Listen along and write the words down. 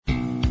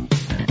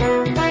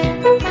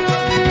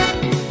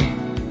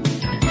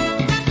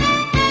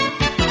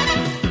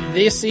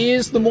This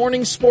is the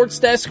Morning Sports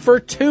Desk for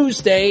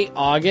Tuesday,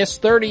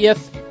 August 30th.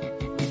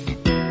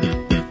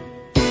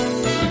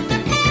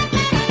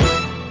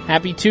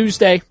 Happy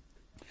Tuesday.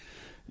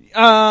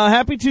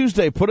 Happy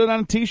Tuesday. Put it on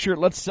a t-shirt.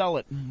 Let's sell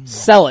it.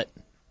 Sell it.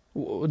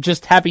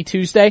 Just Happy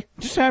Tuesday?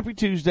 Just Happy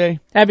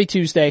Tuesday. Happy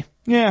Tuesday.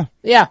 Yeah.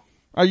 Yeah.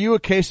 Are you a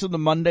Case of the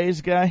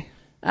Mondays guy?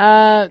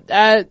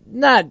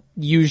 Not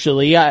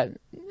usually.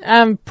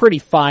 I'm pretty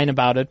fine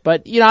about it,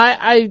 but you know,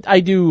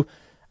 I do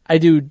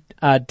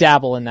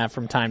dabble in that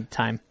from time to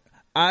time.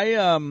 I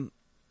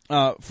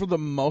for the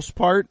most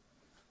part,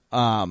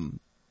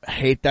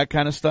 hate that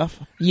kind of stuff.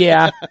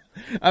 Yeah.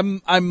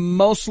 I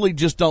mostly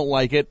just don't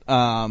like it.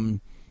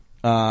 Some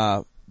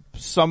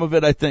of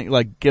it I think,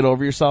 like, get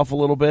over yourself a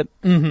little bit.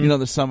 Mm-hmm. You know,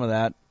 there's some of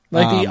that.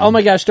 Like oh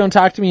my gosh, don't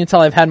talk to me until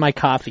I've had my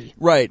coffee.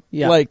 Right.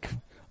 Yeah. Like,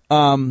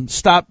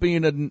 stop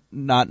being a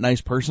not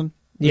nice person.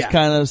 It's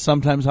kind of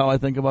sometimes how I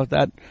think about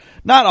that.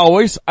 Not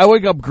always. I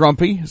wake up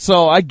grumpy,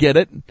 so I get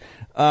it.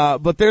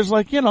 But there's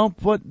like, you know,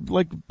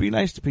 be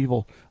nice to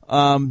people.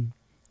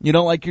 You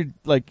don't like you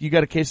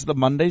got a case of the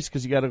Mondays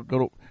because you got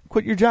to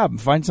quit your job and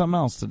find something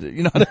else to do.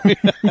 You know what I mean?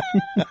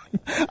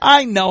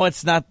 I know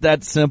it's not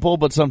that simple,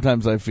 but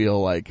sometimes I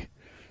feel like,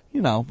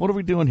 you know, what are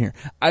we doing here?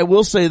 I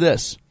will say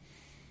this.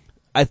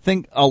 I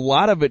think a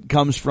lot of it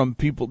comes from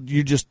people,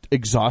 you're just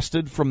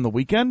exhausted from the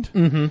weekend.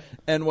 Mm-hmm.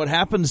 And what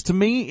happens to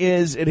me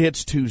is it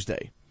hits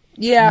Tuesday.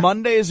 Yeah.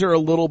 Mondays are a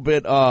little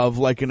bit of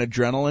like an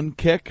adrenaline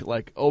kick.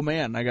 Like, oh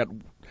man, I got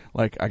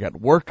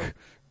work.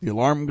 The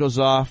alarm goes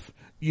off.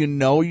 You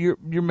know, you're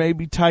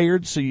maybe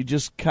tired. So you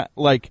just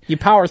you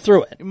power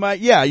through it. Your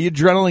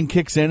adrenaline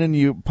kicks in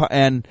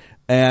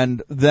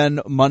and then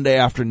Monday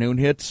afternoon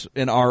hits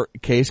in our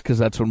case, cause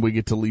that's when we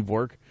get to leave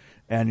work.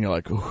 And you're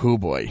like, oh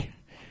boy.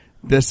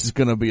 This is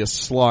going to be a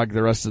slog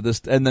the rest of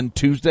this. And then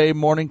Tuesday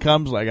morning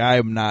comes, like,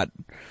 I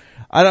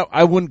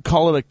wouldn't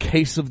call it a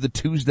case of the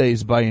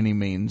Tuesdays by any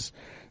means.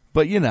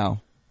 But, you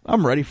know,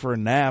 I'm ready for a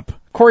nap.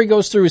 Corey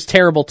goes through his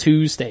terrible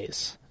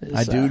Tuesdays.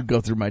 I do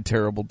go through my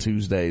terrible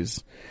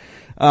Tuesdays.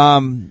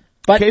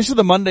 But case of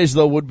the Mondays,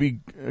 though, would be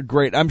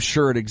great. I'm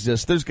sure it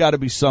exists. There's got to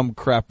be some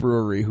crap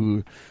brewery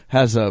who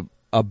has a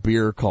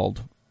beer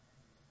called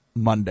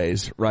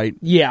Mondays, right?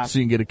 Yeah. So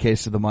you can get a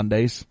case of the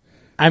Mondays.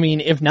 I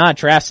mean, if not,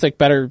 Drastic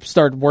better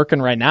start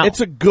working right now. It's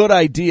a good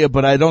idea,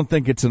 but I don't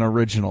think it's an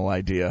original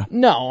idea.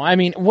 No, I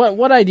mean,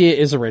 what idea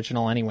is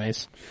original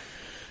anyways?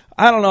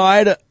 I don't know.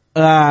 I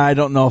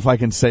don't know if I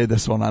can say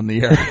this one on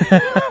the air.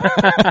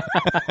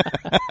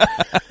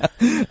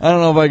 I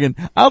don't know if I can.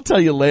 I'll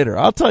tell you later.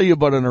 I'll tell you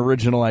about an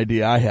original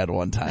idea I had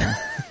one time.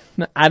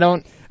 No,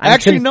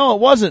 it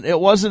wasn't. It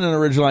wasn't an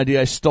original idea.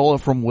 I stole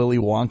it from Willy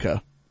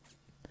Wonka.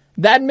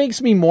 That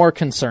makes me more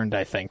concerned,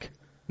 I think.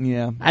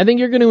 Yeah. I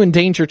think you're going to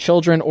endanger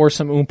children or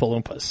some Oompa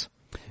Loompas.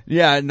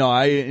 Yeah, no,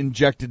 I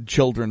injected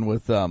children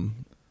with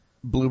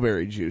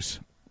blueberry juice.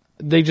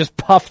 They just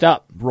puffed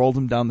up. Rolled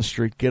them down the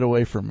street. Get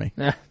away from me.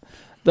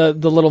 The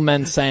little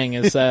men sang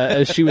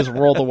as she was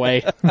rolled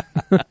away.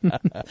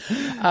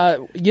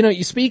 You know,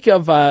 you speak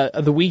of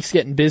the weeks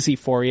getting busy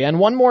for you, and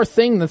one more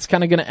thing that's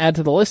kind of going to add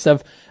to the list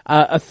of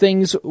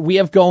things we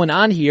have going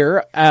on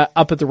here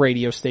up at the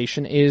radio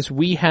station is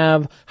we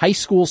have high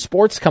school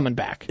sports coming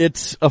back.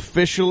 It's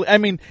official. I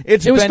mean,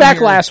 it was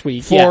back last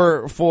week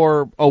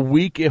for a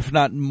week, if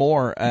not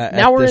more. At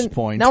this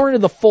point, now we're into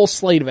the full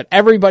slate of it.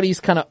 Everybody's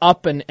kind of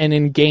up and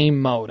in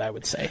game mode. I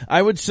would say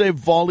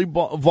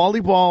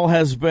volleyball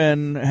has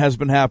been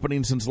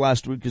happening since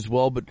last week as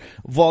well, but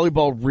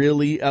volleyball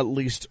really, at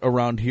least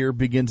around here,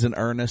 begins in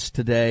earnest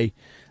today.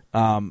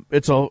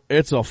 It's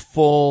a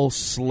full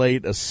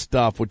slate of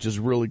stuff, which is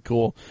really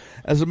cool.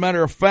 As a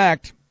matter of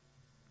fact,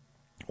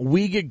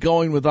 we get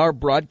going with our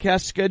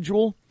broadcast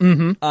schedule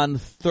on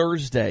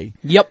Thursday.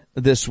 Yep.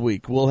 This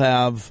week we'll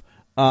have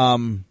a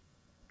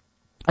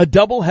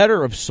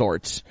doubleheader of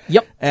sorts.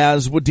 Yep.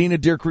 As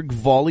Wadena Deer Creek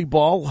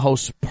Volleyball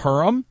hosts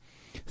Perham.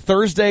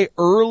 Thursday,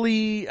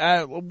 early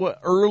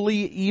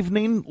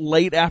evening,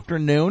 late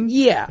afternoon.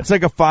 Yeah. It's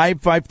like a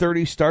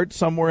 5:30 start,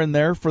 somewhere in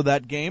there for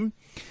that game.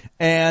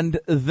 And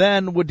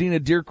then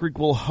Wadena Deer Creek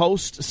will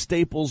host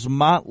Staples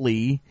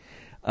Motley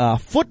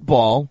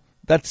football.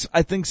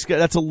 I think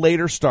that's a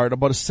later start,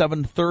 about a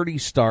 7:30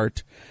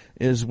 start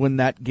is when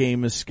that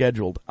game is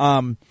scheduled.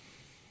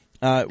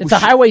 It's a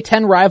Highway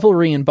 10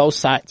 rivalry in both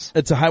sides.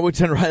 It's a Highway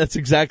 10, that's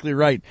exactly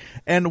right.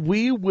 And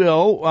we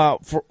will,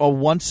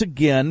 once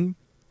again,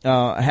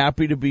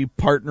 happy to be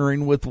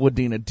partnering with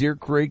Wadena Deer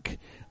Creek,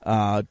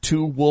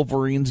 2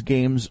 Wolverines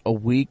games a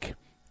week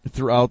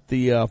throughout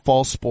the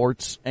fall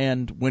sports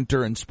and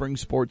winter and spring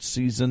sports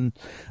season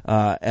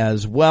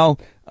as well.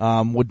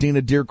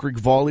 Wadena Deer Creek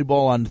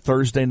volleyball on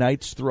Thursday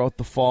nights throughout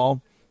the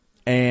fall,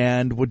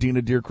 and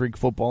Wadena Deer Creek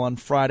football on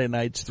Friday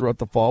nights throughout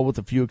the fall, with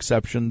a few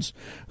exceptions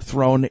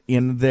thrown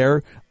in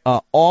there.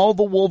 All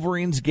the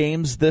Wolverines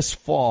games this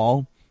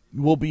fall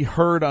will be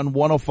heard on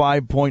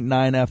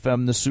 105.9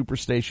 FM, the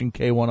Superstation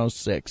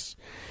K106.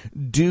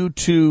 Due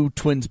to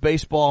Twins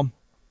baseball,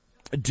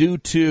 due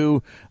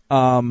to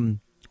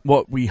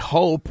what we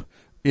hope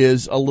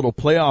is a little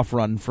playoff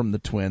run from the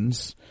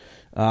Twins,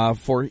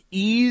 For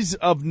ease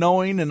of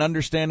knowing and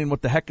understanding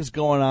what the heck is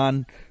going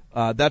on,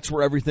 that's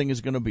where everything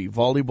is going to be,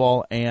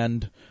 volleyball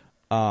and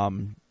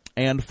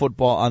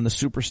football on the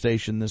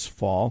Superstation this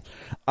fall.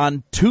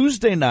 On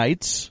Tuesday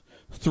nights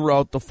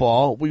throughout the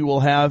fall, we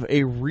will have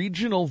a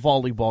regional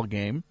volleyball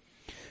game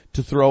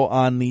to throw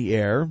on the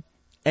air.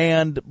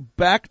 And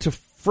back to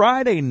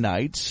Friday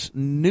nights,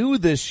 new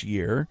this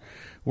year,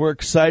 we're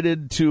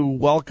excited to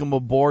welcome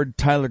aboard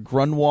Tyler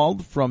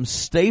Grunwald from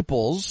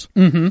Staples.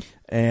 Mm-hmm.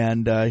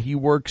 And he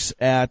works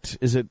at,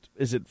 is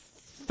it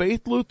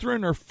Faith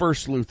Lutheran or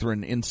First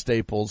Lutheran in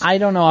Staples? I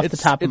don't know off the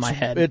top of my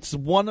head. It's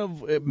one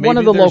of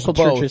the local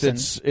both.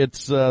 churches.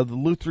 It's the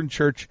Lutheran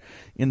Church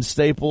in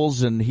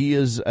Staples, and he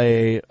is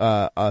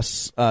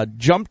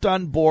jumped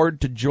on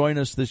board to join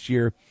us this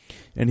year,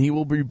 and he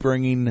will be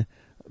bringing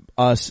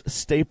us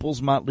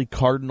Staples Motley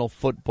Cardinal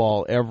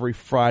football every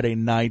Friday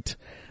night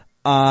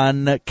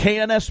on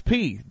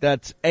KNSP.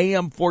 That's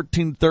AM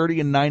 1430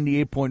 and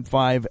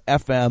 98.5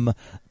 FM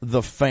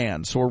The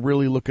Fan. So we're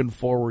really looking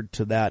forward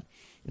to that.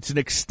 It's an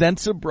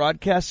extensive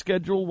broadcast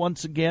schedule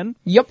once again.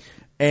 Yep.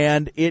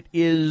 And it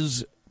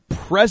is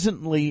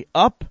presently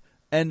up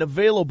and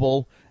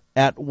available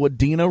at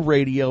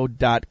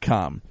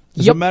wadinaradio.com.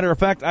 As a matter of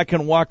fact, I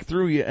can walk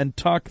through you and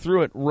talk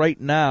through it right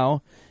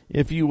now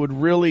if you would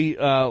really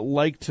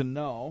like to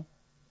know.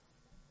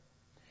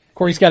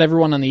 Corey's got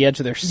everyone on the edge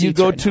of their seats. You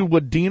go right to now.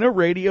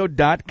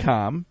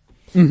 wadinaradio.com.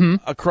 Mm-hmm.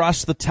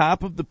 Across the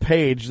top of the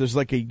page, there's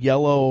like a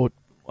yellow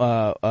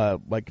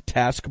like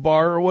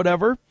taskbar or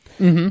whatever.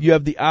 Mm-hmm. You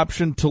have the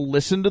option to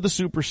listen to the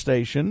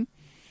Superstation,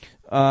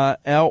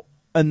 and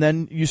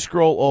then you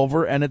scroll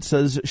over and it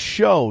says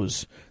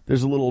shows.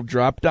 There's a little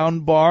drop-down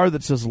bar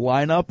that says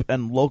lineup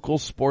and local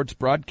sports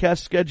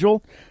broadcast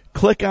schedule.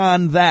 Click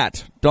on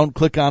that. Don't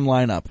click on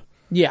lineup.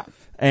 Yeah.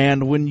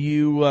 And when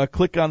you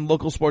click on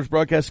local sports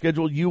broadcast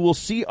schedule, you will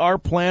see our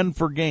plan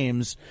for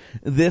games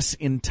this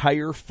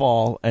entire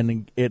fall,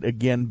 and it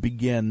again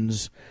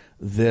begins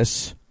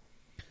this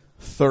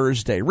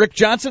Thursday. Rick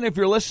Johnson, if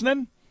you're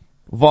listening,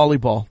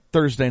 volleyball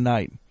Thursday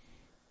night.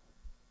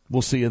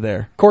 We'll see you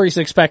there. Corey's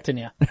expecting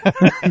you.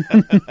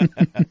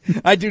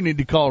 I do need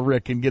to call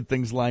Rick and get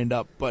things lined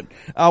up, but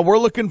we're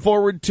looking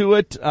forward to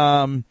it.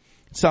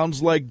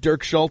 Sounds like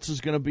Dirk Schultz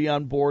is going to be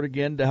on board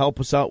again to help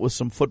us out with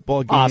some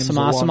football games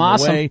along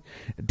the way.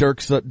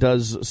 Dirk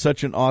does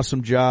such an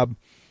awesome job,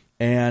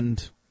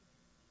 and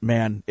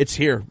man, it's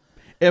here.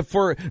 If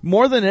for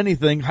more than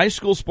anything, high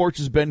school sports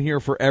has been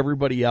here for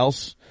everybody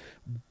else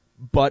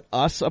but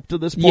us up to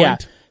this point. Yeah.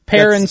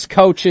 Parents,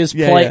 coaches,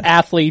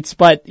 athletes,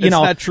 but it's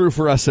not true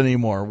for us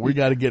anymore. We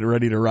got to get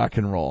ready to rock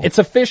and roll. It's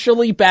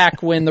officially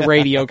back when the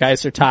radio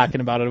guys are talking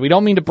about it. We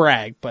don't mean to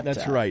brag, but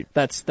that's right.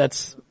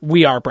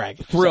 We are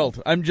bragging. Thrilled.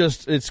 So.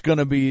 it's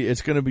gonna be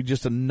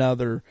just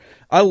another.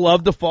 I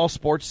love the fall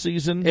sports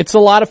season. It's a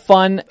lot of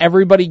fun.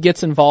 Everybody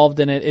gets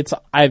involved in it.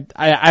 I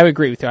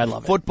agree with you. I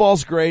love it.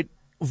 Football's great.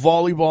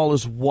 Volleyball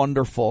is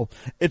wonderful.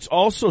 It's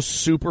also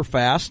super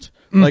fast.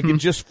 Like it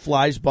just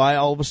flies by.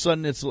 All of a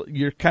sudden,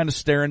 you're kind of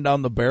staring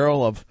down the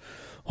barrel of,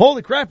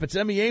 holy crap! It's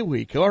MEA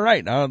week. All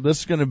right, now this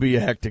is going to be a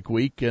hectic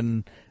week,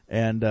 and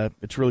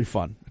it's really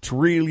fun. It's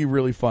really,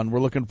 really fun. We're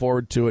looking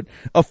forward to it.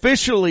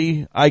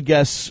 Officially, I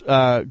guess.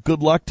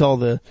 Good luck to all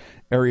the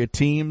area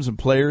teams and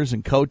players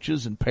and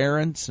coaches and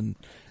parents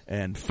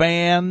and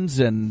fans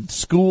and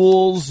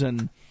schools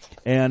and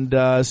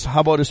how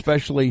about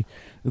especially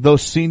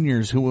those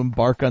seniors who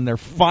embark on their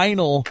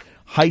final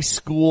high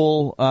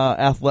school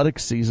athletic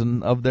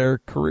season of their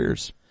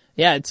careers.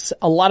 Yeah, it's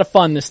a lot of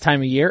fun this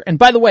time of year. And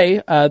by the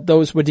way,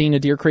 those Wadena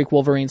Deer Creek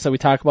Wolverines that we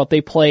talk about, they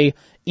play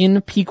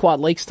in Pequot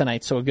Lakes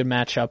tonight, so a good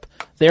matchup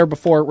there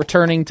before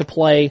returning to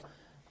play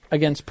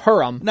against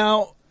Perham.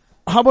 Now,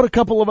 how about a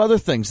couple of other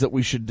things that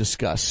we should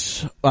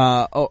discuss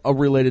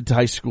related to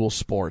high school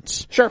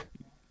sports? Sure.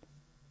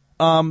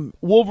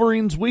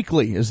 Wolverines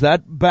Weekly, is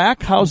that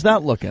back? How's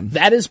that looking?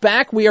 That is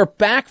back. We are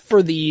back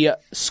for the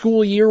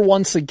school year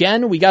once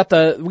again. We got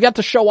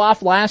the show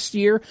off last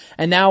year,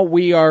 and now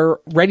we are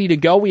ready to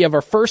go. We have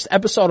our first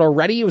episode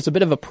already. It was a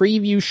bit of a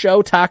preview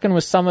show, talking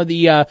with some of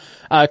the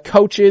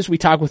coaches. We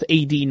talked with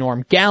AD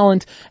Norm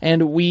Gallant,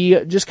 and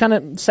we just kind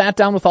of sat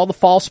down with all the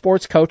fall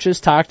sports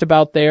coaches, talked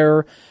about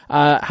their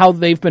how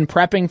they've been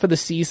prepping for the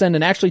season,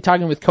 and actually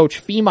talking with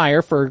Coach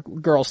Feemeyer for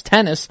girls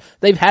tennis.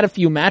 They've had a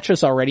few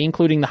matches already,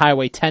 including the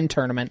Highway 10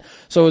 tournament.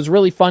 So it was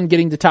really fun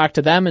getting to talk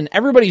to them, and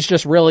everybody's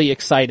just really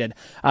excited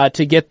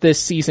to get this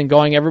season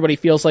going. Everybody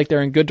feels like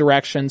they're in good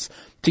directions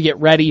to get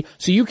ready.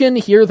 So you can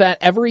hear that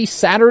every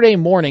Saturday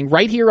morning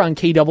right here on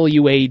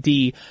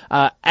KWAD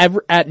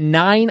at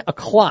 9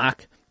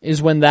 o'clock. Is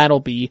when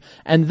that'll be.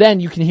 And then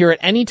you can hear it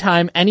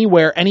anytime,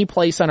 anywhere, any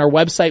place on our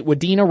website,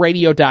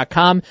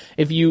 wadinaradio.com.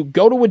 If you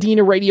go to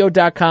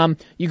wadinaradio.com,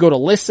 you go to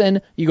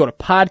listen, you go to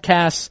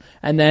podcasts,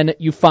 and then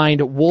you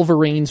find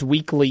Wolverines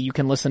Weekly. You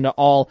can listen to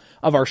all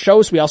of our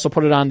shows. We also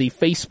put it on the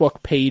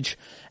Facebook page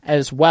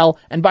as well.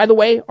 And by the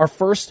way, our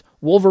first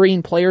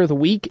Wolverine Player of the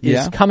Week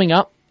is coming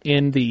up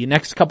in the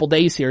next couple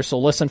days here, so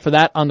listen for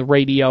that on the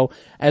radio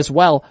as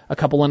well. A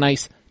couple of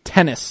nice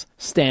tennis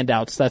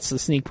standouts. That's the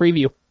sneak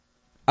preview.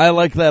 I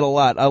like that a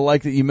lot. I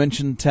like that you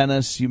mentioned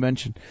tennis.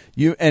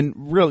 And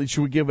really,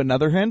 should we give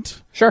another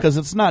hint? Sure. Because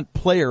it's not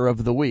player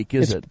of the week,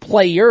 is it?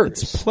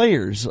 Players. It's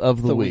players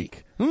of the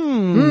week.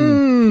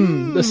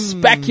 The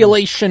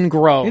speculation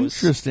grows.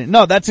 Interesting.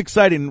 No, that's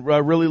exciting.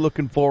 Really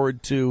looking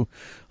forward to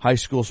high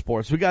school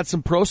sports. We got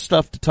some pro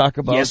stuff to talk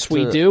about. Yes,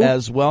 we do.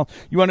 As well.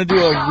 You want to do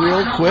a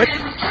real quick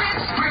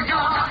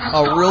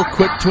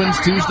Twins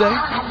Tuesday?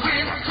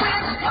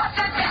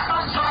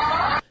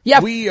 Yeah,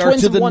 we are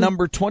to the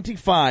number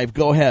 25.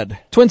 Go ahead.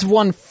 Twins have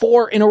won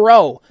 4 in a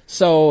row.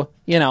 So,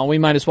 we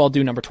might as well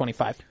do number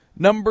 25.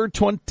 Number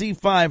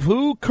 25.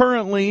 Who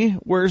currently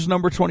wears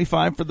number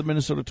 25 for the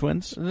Minnesota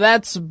Twins?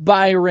 That's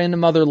Byron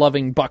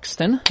Mother-Loving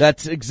Buxton.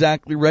 That's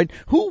exactly right.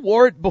 Who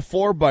wore it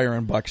before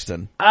Byron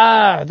Buxton?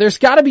 There's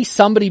got to be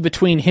somebody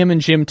between him and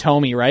Jim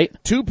Thome, right?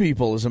 2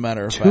 people, as a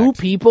matter of fact. 2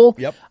 people?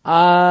 Yep.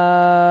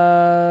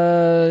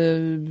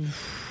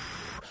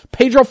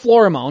 Pedro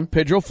Florimon.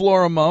 Pedro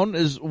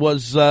Florimon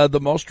was the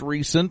most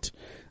recent.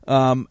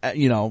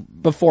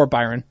 Before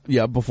Byron.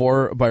 Yeah,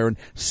 before Byron.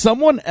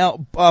 Someone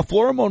else,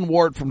 Florimon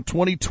wore it from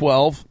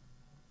 2012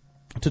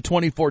 to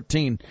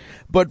 2014,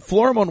 but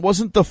Florimon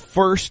wasn't the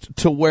first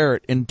to wear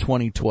it in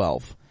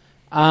 2012.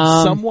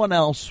 Someone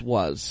else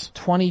was.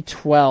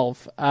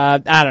 2012. I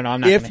don't know.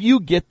 I'm not. If you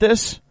get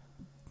this,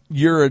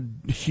 you're a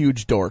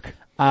huge dork.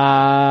 Yeah,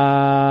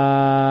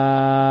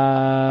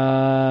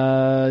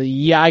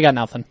 I got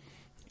nothing.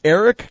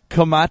 Eric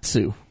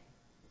Komatsu.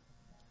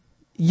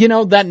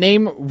 That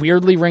name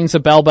weirdly rings a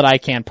bell, but I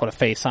can't put a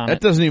face on it.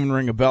 That doesn't even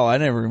ring a bell. I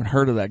never even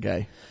heard of that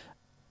guy.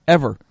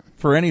 Ever.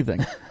 For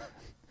anything.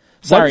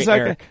 Sorry,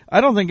 Eric. I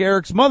don't think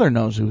Eric's mother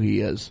knows who he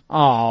is.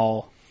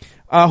 Oh.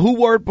 Who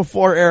wore it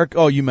before Eric?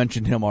 Oh, you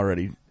mentioned him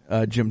already.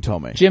 Jim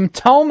Thome. Jim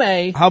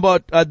Thome. How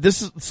about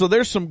this? So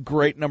there's some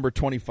great number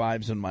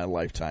 25s in my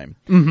lifetime.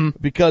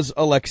 Because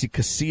Alexi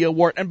Casilla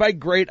wore it. And by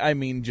great, I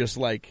mean just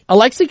like...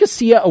 Alexi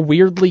Casilla, a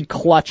weirdly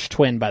clutch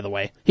twin, by the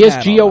way. He has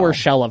Gio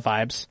Urshela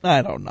vibes.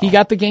 I don't know. He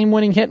got the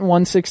game-winning hit in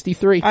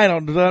 163.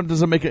 That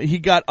doesn't make it... He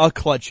got a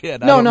clutch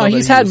hit. No,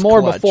 he's had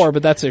more before,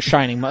 but that's his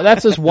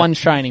that's his one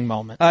shining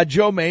moment.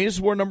 Joe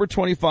Mays wore number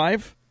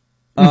 25.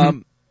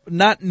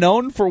 Not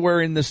known for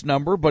wearing this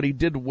number, but he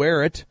did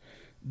wear it.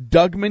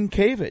 Doug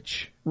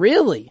Minkiewicz.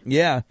 Really?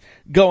 Yeah.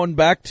 Going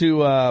back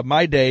to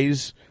my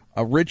days,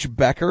 Rich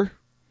Becker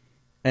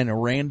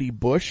and Randy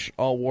Bush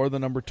all wore the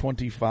number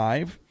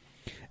 25.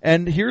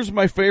 And here's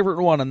my favorite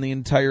one on the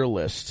entire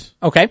list.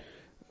 Okay.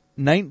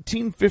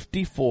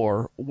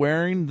 1954,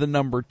 wearing the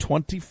number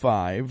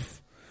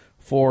 25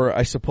 for,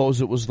 I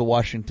suppose it was the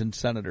Washington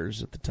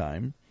Senators at the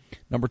time.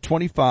 Number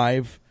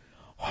 25,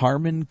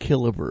 Harmon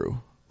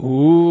Killebrew.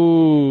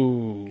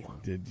 Ooh.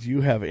 Did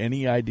you have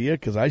any idea?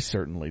 Because I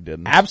certainly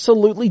didn't.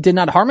 Absolutely did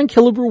not. Harmon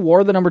Killebrew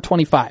wore the number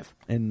 25.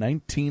 In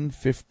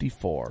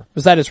 1954.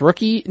 Was that his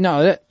rookie?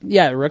 No,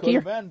 rookie Could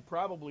year? have been,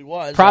 probably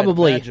was.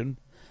 Probably. I'd imagine.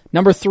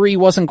 Number 3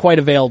 wasn't quite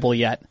available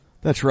yet.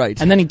 That's right.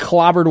 And then he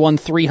clobbered one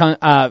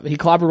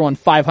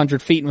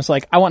 500 feet and was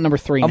like, I want number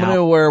 3 now. I'm going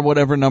to wear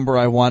whatever number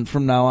I want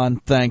from now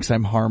on. Thanks,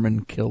 I'm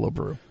Harmon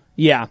Killebrew.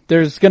 Yeah,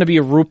 there's going to be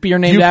a root beer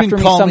named after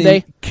me someday.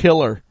 You can call me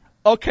Killer.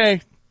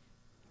 Okay.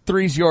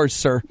 3's yours,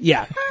 sir.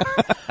 Yeah.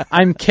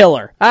 I'm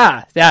Killer.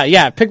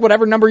 Yeah. Pick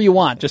whatever number you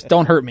want. Just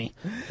don't hurt me.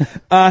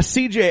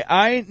 CJ,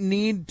 I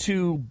need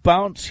to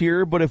bounce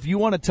here, but if you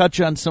want to touch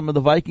on some of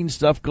the Viking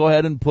stuff, go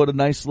ahead and put a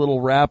nice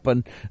little wrap.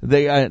 And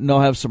I know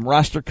have some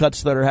roster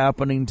cuts that are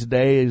happening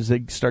today as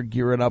they start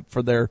gearing up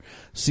for their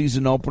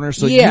season opener.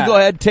 So you go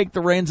ahead, take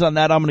the reins on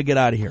that. I'm going to get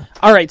out of here.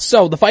 All right.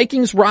 So the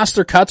Vikings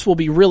roster cuts will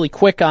be really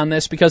quick on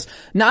this because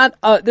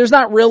there's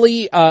not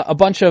really a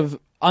bunch of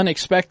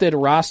unexpected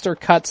roster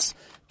cuts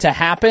to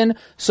happen.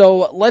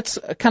 So let's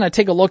kind of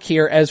take a look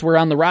here as we're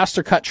on the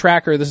roster cut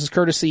tracker. This is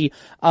courtesy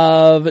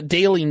of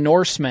Daily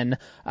Norseman.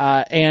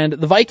 And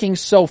the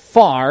Vikings so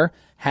far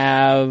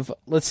have,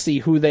 let's see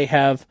who they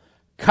have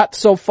cut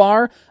so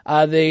far.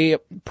 They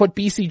put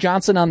BC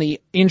Johnson on the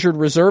injured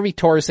reserve. He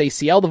tore his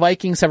ACL. The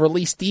Vikings have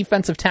released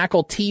defensive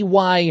tackle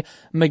T.Y.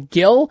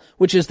 McGill,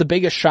 which is the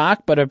biggest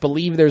shock, but I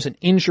believe there's an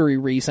injury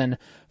reason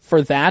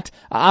for that.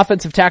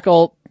 Offensive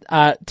tackle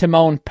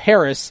Timon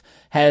Paris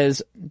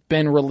has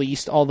been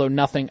released, although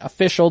nothing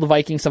official. The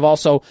Vikings have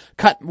also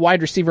cut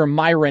wide receiver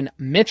Myron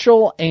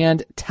Mitchell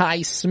and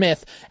Ty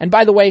Smith. And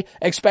by the way,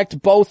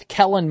 expect both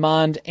Kellen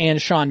Mond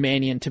and Sean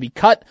Mannion to be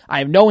cut. I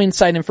have no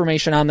inside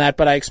information on that,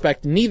 but I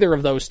expect neither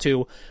of those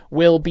two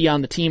will be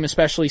on the team,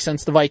 especially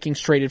since the Vikings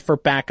traded for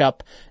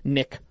backup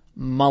Nick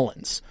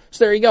Mullins.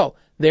 So there you go.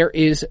 There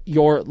is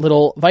your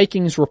little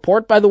Vikings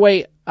report. By the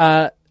way,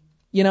 the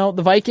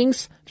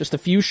Vikings, just a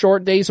few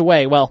short days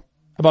away. Well,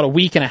 about a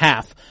week and a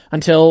half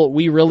until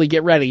we really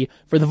get ready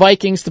for the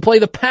Vikings to play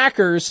the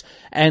Packers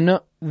and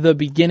the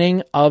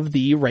beginning of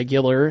the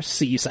regular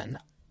season.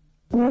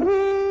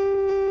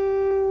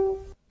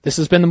 This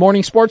has been the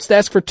Morning Sports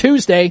Desk for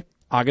Tuesday,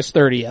 August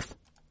 30th.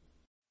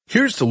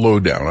 Here's the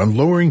lowdown on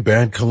lowering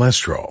bad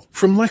cholesterol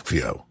from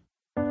Leqvio.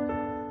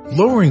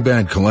 Lowering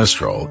bad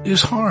cholesterol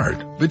is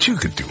hard, but you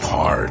could do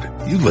hard.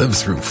 You lived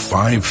through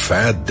 5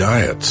 fad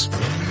diets,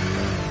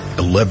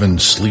 11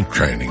 sleep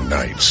training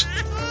nights,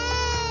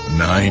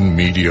 9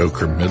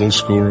 mediocre middle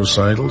school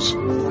recitals,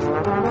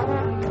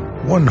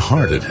 1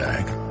 heart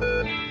attack.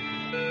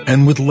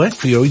 And with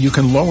Leqvio, you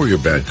can lower your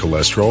bad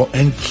cholesterol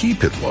and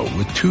keep it low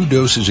with 2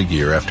 doses a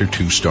year after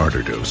 2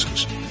 starter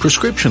doses.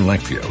 Prescription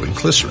Leqvio and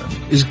Glycerin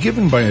is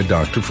given by a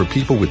doctor for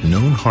people with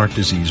known heart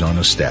disease on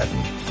a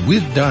statin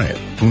with diet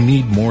who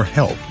need more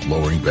help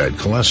lowering bad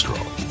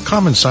cholesterol.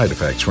 Common side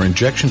effects are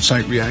injection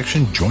site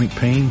reaction, joint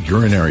pain,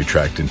 urinary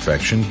tract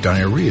infection,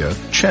 diarrhea,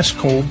 chest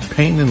cold,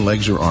 pain in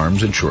legs or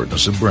arms, and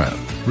shortness of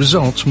breath.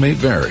 Results may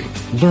vary.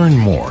 Learn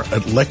more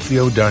at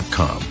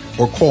Leqvio.com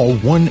or call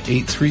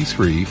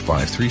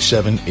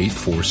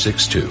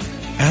 1-833-537-8462.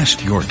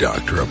 Ask your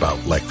doctor about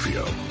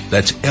Leqvio.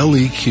 That's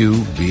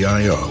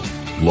Leqvio.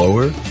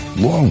 Lower,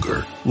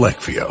 longer,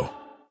 Leqvio.